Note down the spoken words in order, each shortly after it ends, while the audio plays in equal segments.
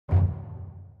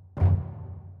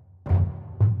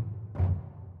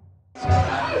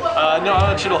No, I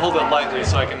want you to hold it lightly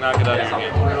so I can knock it out of your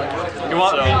hand. You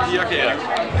want me? Okay, yeah.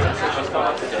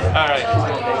 Alright.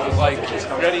 Like,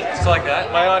 ready? Just like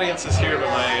that? My audience is here, but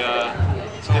my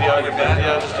videographer,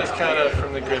 yeah, just kind of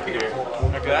from the grip here.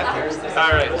 Like that?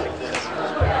 Alright.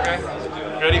 Okay.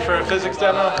 Ready for a physics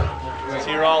demo? So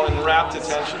you're all in rapt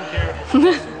attention here.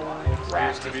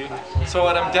 So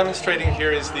what I'm demonstrating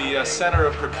here is the center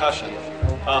of percussion,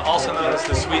 also known as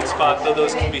the sweet spot, though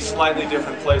those can be slightly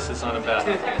different places on a bat.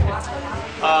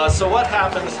 So what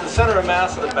happens, the center of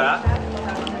mass of the bat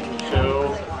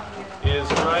is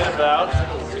right about,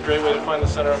 it's a great way to find the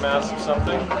center of mass of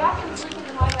something,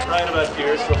 right about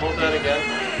here, so hold that again.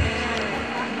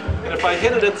 And if I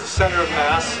hit it at the center of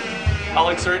mass, I'll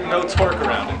exert no torque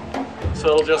around it. So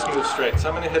it'll just move straight. So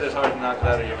I'm going to hit it hard and knock it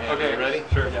out of your hand. Okay, you ready?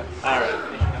 Sure. Yeah.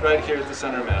 Alright, right here at the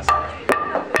center of mass.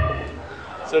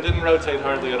 So it didn't rotate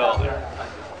hardly at all there.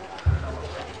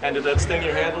 And did that sting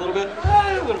your hand a little bit?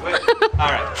 A little bit.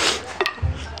 Alright.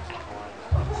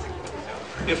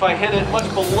 If I hit it much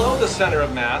below the center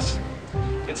of mass,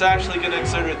 it's actually going to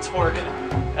exert a torque.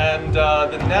 And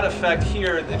the net effect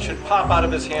here, it should pop out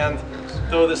of his hand.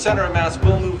 Though the center of mass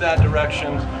will move that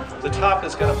direction, the top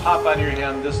is going to pop out of your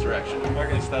hand this direction.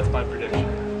 Okay, so that's my prediction.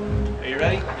 Are you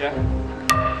ready? Yeah.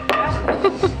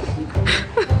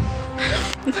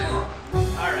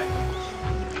 All right.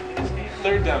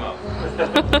 Third demo.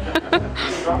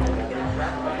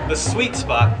 The sweet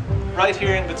spot, right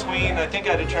here in between. I think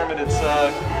I determined it's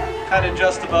kind of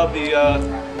just above the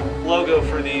logo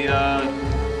for the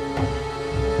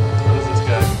what is this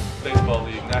guy? Baseball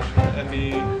league, National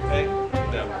NBA.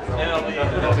 No.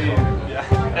 MLB. Yeah.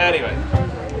 Anyway,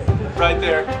 right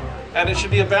there, and it should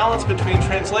be a balance between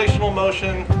translational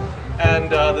motion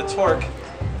and the torque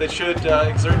that should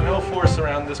exert no force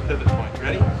around this pivot point.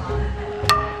 Ready?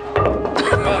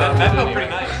 Oh, that felt pretty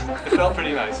nice. It felt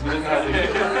pretty nice. You didn't have to do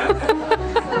it.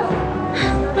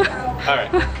 All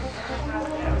right.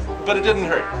 But it didn't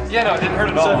hurt. Yeah, no, it didn't hurt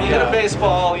at all. So if you hit a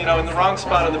baseball, in the wrong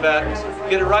spot of the bat,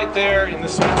 get it right there in the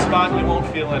sweet spot, you won't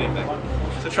feel anything.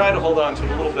 So try to hold on to it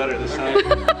a little better this time.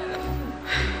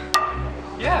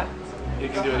 Yeah. You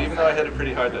can do it, even though I hit it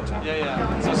pretty hard that time. Yeah,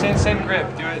 yeah. So same grip.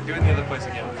 Do it in the other place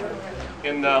again.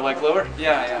 In like lower?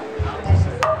 Yeah, yeah.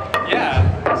 Yeah.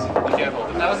 You can't hold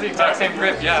it. That was the exact same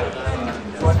grip. Yeah.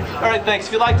 All right, thanks.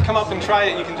 If you'd like to come up and try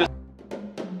it, you can just